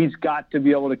he's got to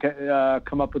be able to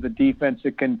come up with a defense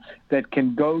that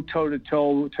can go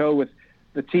toe-to-toe with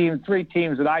the 3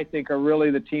 teams that I think are really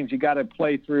the teams you got to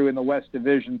play through in the West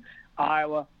Division: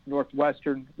 Iowa,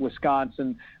 Northwestern,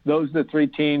 Wisconsin. Those are the 3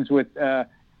 teams with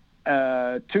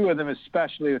 2 of them,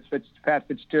 especially with Pat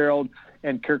Fitzgerald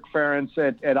and Kirk Ferentz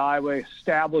at Iowa,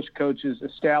 established coaches,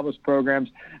 established programs.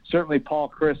 Certainly Paul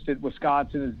Chryst at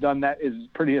Wisconsin has done that, is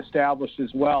pretty established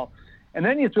as well. And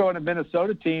then you throw in a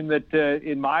Minnesota team that,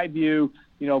 in my view,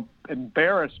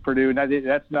 embarrassed Purdue. Now,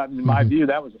 that's not in my view.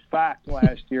 That was a fact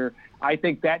last year. I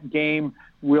think that game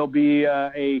will be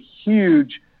a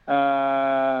huge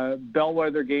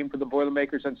bellwether game for the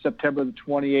Boilermakers on September the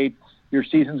 28th. Your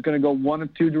season's going to go one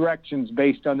of 2 directions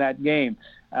based on that game,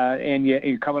 and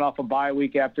you're coming off a bye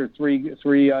week after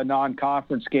three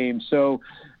non-conference games. So,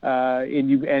 and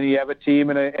you have a team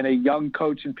and a young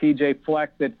coach in PJ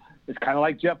Fleck that is kind of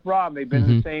like Jeff Brohm. They've been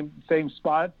in the same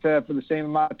spot for the same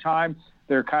amount of time.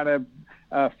 They're kind of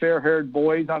fair-haired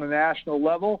boys on a national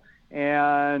level,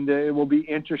 and it will be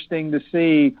interesting to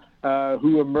see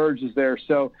who emerges there.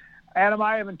 So, Adam,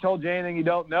 I haven't told you anything you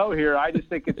don't know here. I just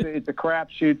think it's a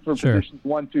crapshoot for positions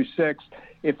 1 through 6.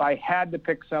 If I had to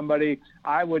pick somebody,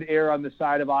 I would err on the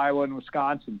side of Iowa and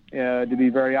Wisconsin, to be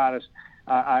very honest.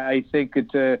 I think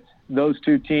that those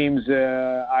 2 teams,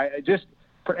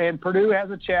 and Purdue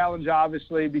has a challenge,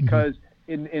 obviously, because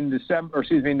in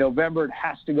November, it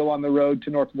has to go on the road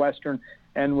to Northwestern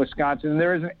and Wisconsin. And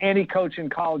there isn't any coach in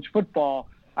college football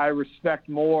I respect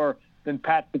more than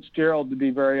Pat Fitzgerald, to be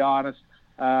very honest.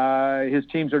 His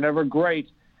teams are never great,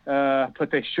 but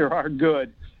they sure are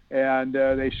good. and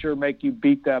they sure make you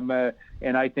beat them.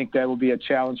 And I think that will be a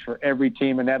challenge for every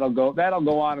team, and that'll go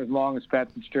on as long as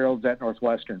Pat Fitzgerald's at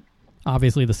Northwestern.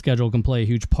 Obviously, the schedule can play a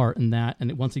huge part in that.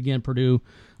 And once again, Purdue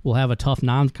will have a tough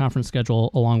non-conference schedule,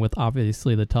 along with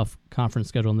obviously the tough conference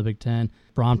schedule in the Big Ten.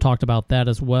 Brom talked about that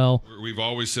as well. We've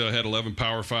always had 11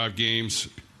 Power 5 games.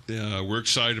 We're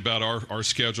excited about our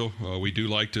schedule. We do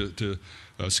like to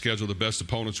schedule the best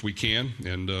opponents we can,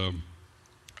 and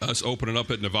us opening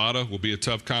up at Nevada will be a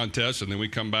tough contest, and then we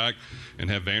come back and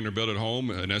have Vanderbilt at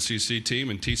home, an SEC team,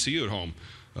 and TCU at home,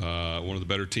 one of the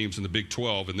better teams in the Big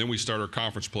 12, and then we start our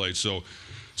conference play. So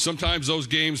sometimes those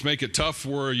games make it tough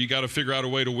where you got to figure out a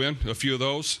way to win a few of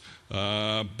those,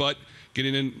 but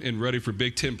getting in and ready for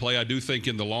Big Ten play, I do think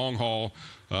in the long haul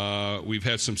we've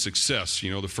had some success.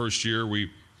 The first year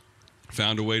we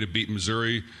found a way to beat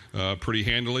Missouri pretty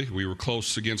handily. We were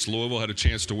close against Louisville, had a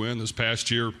chance to win. This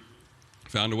past year,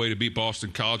 found a way to beat Boston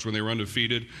College when they were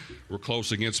undefeated. We're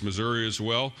close against Missouri as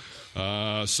well.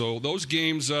 So those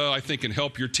games, I think, can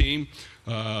help your team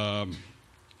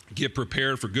get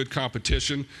prepared for good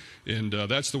competition, and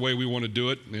that's the way we want to do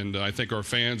it. And I think our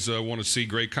fans want to see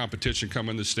great competition come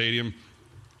in the stadium,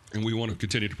 and we want to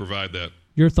continue to provide that.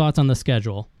 Your thoughts on the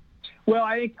schedule? Well,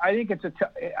 I think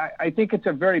it's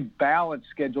a very balanced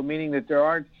schedule, meaning that there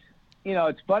aren't.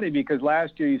 It's funny because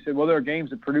last year you said, well, there are games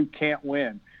that Purdue can't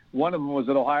win. One of them was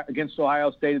against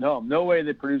Ohio State at home. No way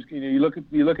that Purdue's. You look at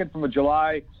it from a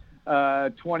July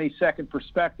 22nd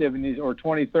perspective or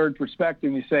 23rd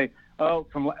perspective, and you say, oh,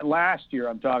 from last year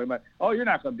I'm talking about. Oh, you're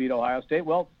not going to beat Ohio State.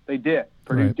 Well, they did.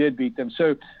 Purdue did beat them.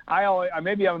 So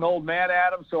maybe I'm an old man,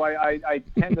 Adam. So I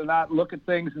tend to not look at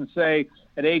things and say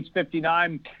at age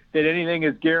 59 that anything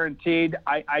is guaranteed.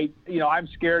 I'm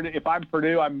scared. If I'm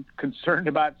Purdue, I'm concerned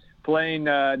about playing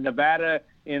Nevada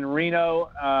in Reno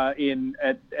at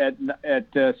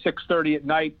 6:30 at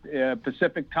night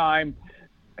Pacific time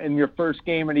in your first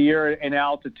game of the year in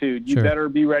altitude. You better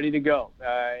be ready to go.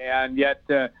 And yet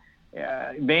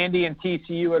Vandy and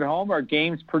TCU at home are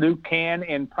games Purdue can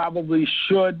and probably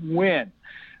should win.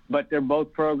 But they're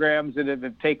both programs that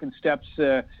have taken steps.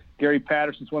 Gary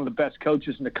Patterson's one of the best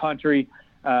coaches in the country.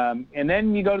 And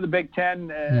then you go to the Big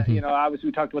Ten. Obviously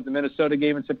we talked about the Minnesota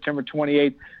game on September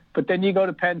 28th. But then you go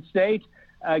to Penn State.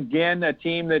 Again, a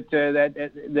team that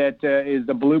is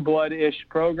the blue blood-ish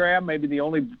program, maybe the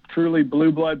only truly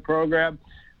blue blood program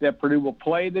that Purdue will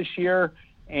play this year,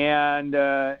 and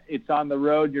it's on the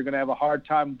road. You're going to have a hard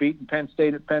time beating Penn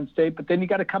State at Penn State, but then you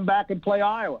got to come back and play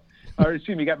Iowa.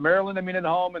 You got Maryland, at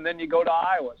home, and then you go to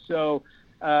Iowa. So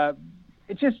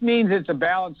it just means it's a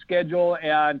balanced schedule,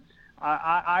 and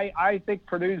I think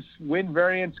Purdue's win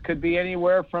variance could be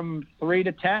anywhere from 3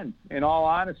 to 10, in all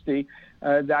honesty.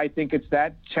 I think it's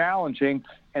that challenging,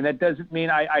 and that doesn't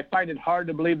mean I find it hard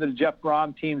to believe that a Jeff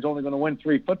Brom team's only going to win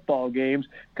 3 football games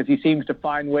because he seems to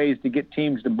find ways to get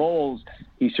teams to bowls.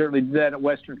 He certainly did that at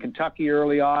Western Kentucky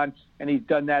early on, and he's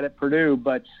done that at Purdue.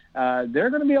 But there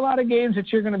are going to be a lot of games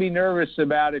that you're going to be nervous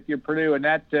about if you're Purdue, and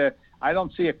that I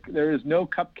don't see there is no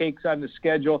cupcakes on the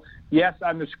schedule. Yes,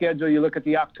 on the schedule, you look at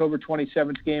the October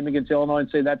 27th game against Illinois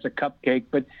and say that's a cupcake,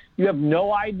 but you have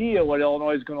no idea what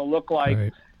Illinois is going to look like.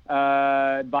 Right.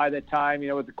 By the time,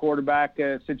 with the quarterback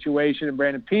situation and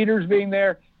Brandon Peters being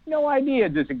there, no idea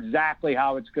just exactly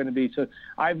how it's going to be. So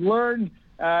I've learned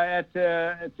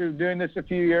through doing this a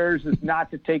few years is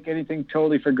not to take anything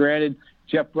totally for granted.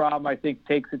 Jeff Brom, I think,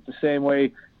 takes it the same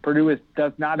way. Purdue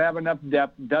does not have enough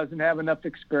depth, doesn't have enough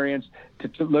experience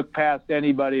to look past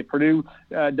anybody. If Purdue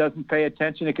doesn't pay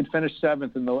attention, it could finish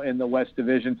 7th in the West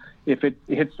Division. If it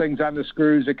hits things on the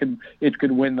screws, it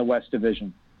could win the West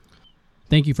Division.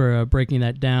 Thank you for breaking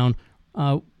that down.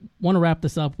 Want to wrap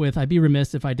this up with, I'd be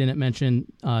remiss if I didn't mention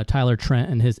Tyler Trent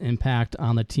and his impact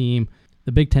on the team.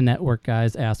 The Big Ten Network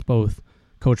guys asked both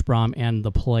Coach Brom and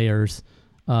the players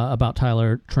about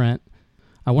Tyler Trent.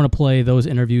 I want to play those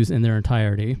interviews in their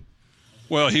entirety.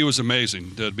 Well, he was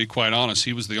amazing. To be quite honest,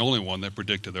 he was the only one that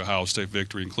predicted the Ohio State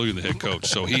victory, including the head coach.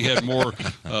 So he had more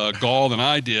gall than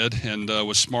I did and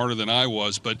was smarter than I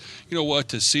was. But you know what?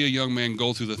 To see a young man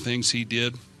go through the things he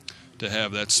did, to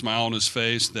have that smile on his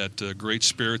face, that great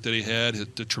spirit that he had,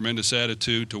 the tremendous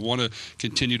attitude, to want to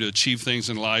continue to achieve things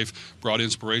in life, brought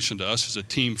inspiration to us as a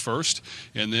team first.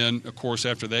 And then, of course,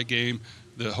 after that game,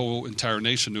 the whole entire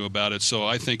nation knew about it. So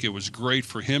I think it was great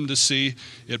for him to see.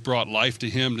 It brought life to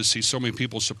him to see so many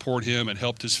people support him and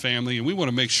helped his family. And we want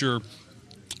to make sure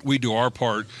we do our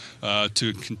part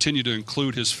to continue to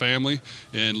include his family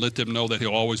and let them know that he'll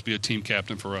always be a team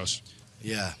captain for us.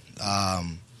 Yeah.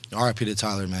 R.I.P. to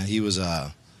Tyler, man. He was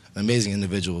an amazing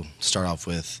individual to start off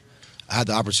with. I had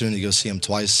the opportunity to go see him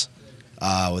twice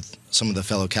with some of the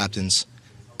fellow captains,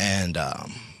 And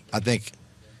I think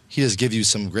he just gives you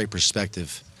some great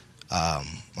perspective on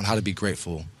how to be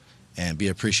grateful and be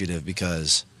appreciative,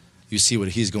 because you see what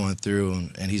he's going through,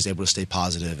 and he's able to stay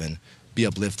positive and be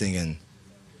uplifting and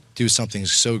do something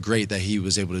so great that he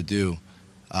was able to do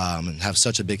and have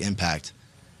such a big impact.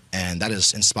 And that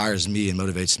just inspires me and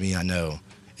motivates me. I know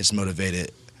it's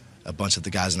motivated a bunch of the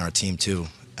guys on our team too,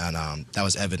 and that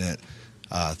was evident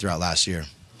throughout last year.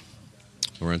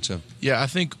 Lorenzo? Yeah, I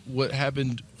think what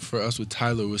happened for us with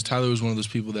Tyler was one of those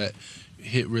people that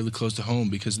hit really close to home,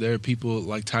 because there are people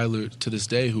like Tyler to this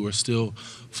day who are still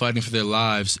fighting for their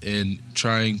lives and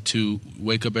trying to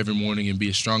wake up every morning and be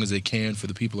as strong as they can for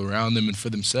the people around them and for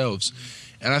themselves.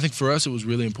 And I think for us it was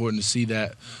really important to see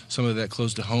that, some of that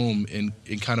close to home, and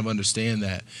kind of understand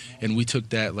that. And we took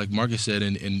that, like Marcus said,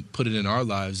 and put it in our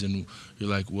lives. And you're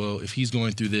like, well, if he's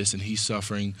going through this and he's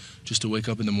suffering just to wake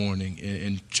up in the morning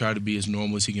and try to be as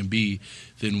normal as he can be,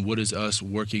 then what is us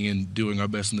working and doing our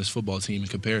best in this football team in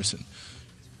comparison?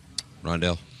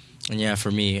 Rondell? And yeah, for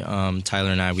me,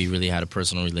 Tyler and I, we really had a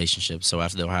personal relationship. So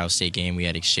after the Ohio State game, we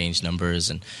had exchanged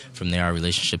numbers, and from there our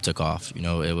relationship took off. You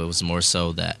know, it was more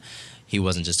so that he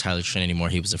wasn't just Tyler Trent anymore,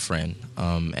 he was a friend.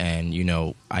 And, you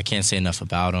know, I can't say enough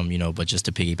about him, you know, but just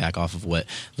to piggyback off of what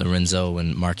Lorenzo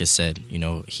and Marcus said, you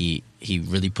know, he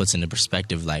really puts into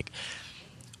perspective, like,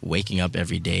 waking up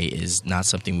every day is not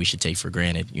something we should take for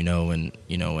granted,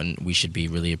 and we should be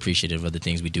really appreciative of the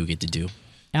things we do get to do.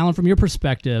 Alan, from your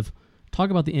perspective, talk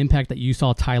about the impact that you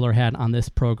saw Tyler had on this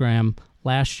program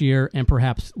last year and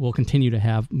perhaps will continue to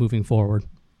have moving forward.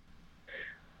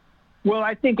 Well,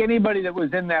 I think anybody that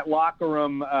was in that locker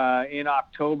room in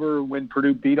October when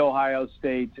Purdue beat Ohio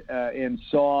State and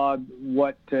saw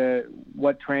what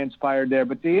transpired there.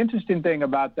 But the interesting thing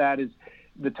about that is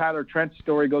the Tyler Trent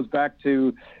story goes back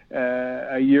to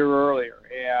a year earlier,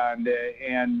 and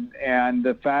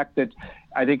the fact that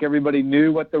I think everybody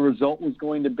knew what the result was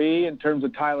going to be in terms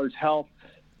of Tyler's health,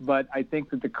 but I think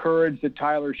that the courage that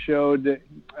Tyler showed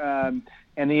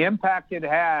and the impact it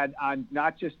had on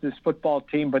not just this football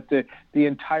team, but the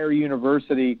entire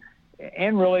university,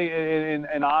 and really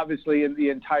and obviously in the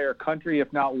entire country,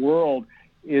 if not world,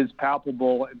 is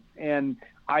palpable. And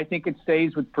I think it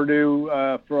stays with Purdue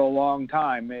for a long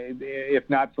time, if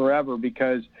not forever,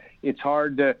 because it's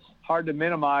hard to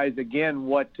minimize again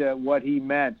what he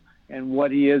meant and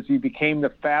what he is. He became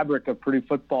the fabric of Purdue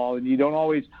football, and you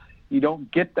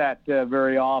don't get that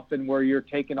very often, where you're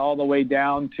taken all the way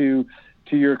down to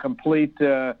your complete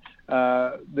the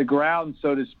ground,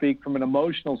 so to speak, from an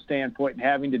emotional standpoint, and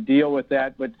having to deal with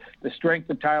that. But the strength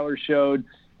that Tyler showed,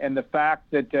 and the fact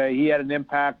that he had an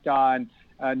impact on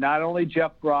not only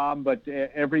Jeff Brom, but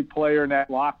every player in that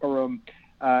locker room,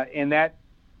 and that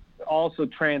also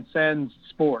transcends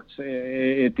sports.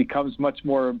 It becomes much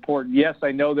more important. Yes,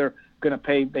 I know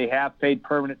they have paid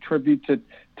permanent tribute to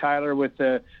Tyler with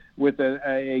a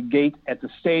gate at the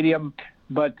stadium,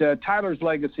 but Tyler's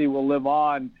legacy will live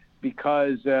on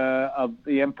because of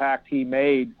the impact he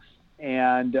made.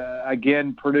 And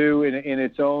again, Purdue in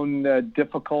its own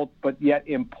difficult but yet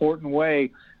important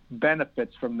way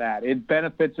benefits from that. It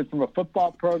benefits it from a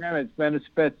football program. It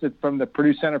benefits it from the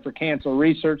Purdue Center for Cancer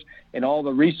Research and all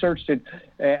the research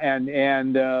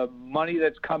and money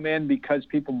that's come in because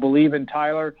people believe in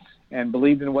Tyler and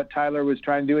believed in what Tyler was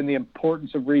trying to do and the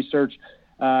importance of research.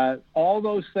 All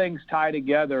those things tie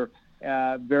together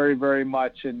very, very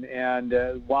much.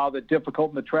 And while the difficult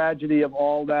and the tragedy of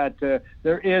all that,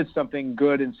 there is something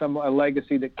good and a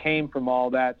legacy that came from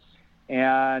all that.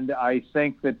 And I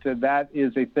think that that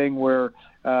is a thing where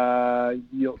hopefully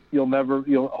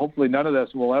none of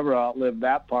us will ever outlive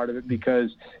that part of it,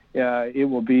 because it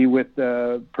will be with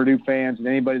Purdue fans and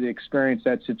anybody that experienced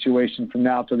that situation from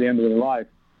now to the end of their life.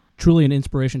 Truly an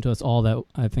inspiration to us all that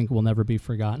I think will never be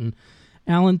forgotten.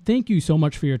 Alan, thank you so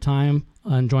much for your time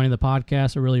on joining the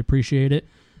podcast. I really appreciate it.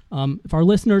 If our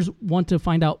listeners want to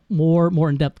find out more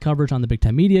in-depth coverage on the Big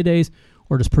Ten Media Days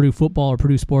or just Purdue football or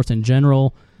Purdue sports in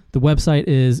general, the website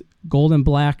is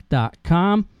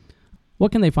goldandblack.com.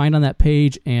 What can they find on that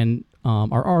page? And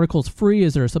are articles free?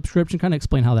 Is there a subscription? Kind of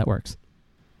explain how that works.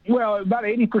 Well, about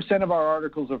 80% of our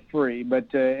articles are free,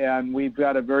 but and we've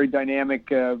got a very dynamic,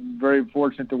 very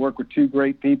fortunate to work with two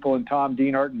great people, in Tom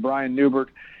Dienhart and Brian Newbert.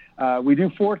 We do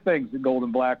four things at Gold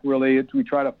and Black, really. We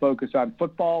try to focus on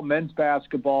football, men's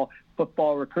basketball,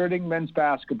 football recruiting, men's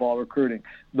basketball recruiting.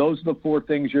 Those are the four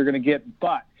things you're going to get,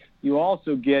 but you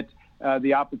also get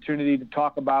the opportunity to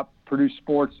talk about Purdue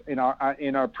sports in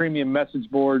our premium message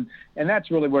board, and that's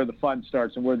really where the fun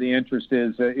starts and where the interest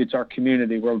is. It's our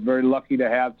community. We're very lucky to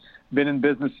have been in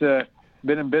business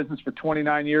for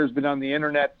 29 years, been on the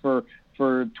internet for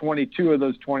for 22 of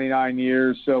those 29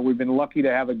 years. So we've been lucky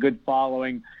to have a good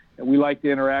following. We like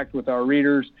to interact with our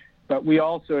readers. But we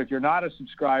also, if you're not a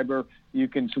subscriber, you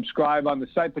can subscribe on the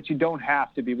site, but you don't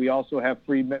have to be. We also have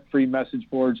free message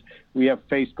boards. We have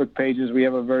Facebook pages. We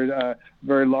have a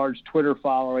very large Twitter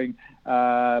following.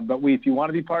 But if you want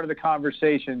to be part of the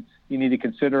conversation, you need to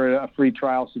consider a free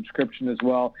trial subscription as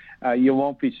well. You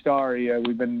won't be sorry.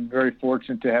 We've been very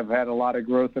fortunate to have had a lot of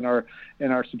growth in our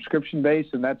subscription base,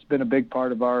 and that's been a big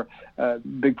part of our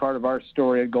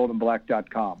story at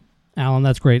goldandblack.com. Alan,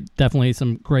 that's great. Definitely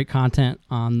some great content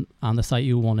on the site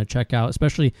you want to check out,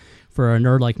 especially for a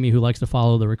nerd like me who likes to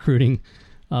follow the recruiting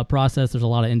process. There's a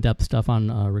lot of in-depth stuff on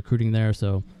recruiting there,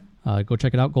 so go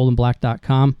check it out,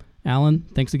 goldandblack.com. Alan,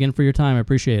 thanks again for your time. I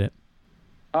appreciate it.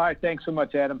 All right, thanks so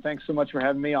much, Adam. Thanks so much for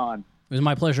having me on. It was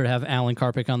my pleasure to have Alan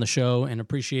Karpik on the show and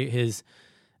appreciate his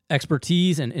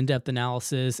expertise and in-depth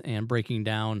analysis and breaking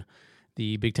down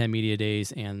the Big Ten Media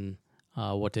Days and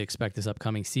what to expect this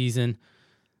upcoming season.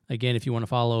 Again, if you want to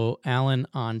follow Alan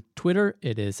on Twitter,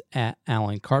 it is at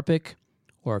Alan Karpik.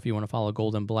 Or if you want to follow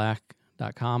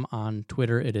goldandblack.com on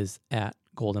Twitter, it is at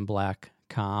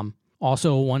goldandblack.com.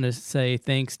 Also want to say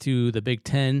thanks to the Big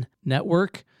Ten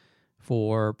Network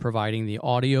for providing the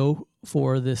audio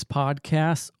for this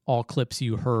podcast. All clips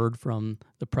you heard from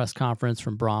the press conference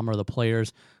from Brohm or the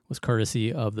players was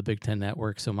courtesy of the Big Ten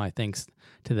Network, so my thanks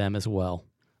to them as well.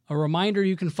 A reminder,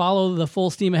 you can follow the Full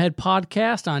Steam Ahead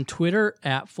podcast on Twitter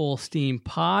at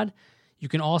FullSteamPod. You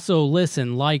can also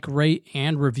listen, like, rate,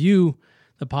 and review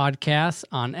the podcast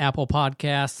on Apple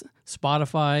Podcasts,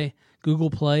 Spotify, Google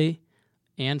Play,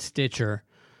 and Stitcher.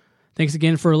 Thanks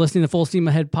again for listening to the Full Steam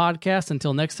Ahead podcast.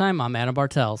 Until next time, I'm Adam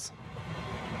Bartels.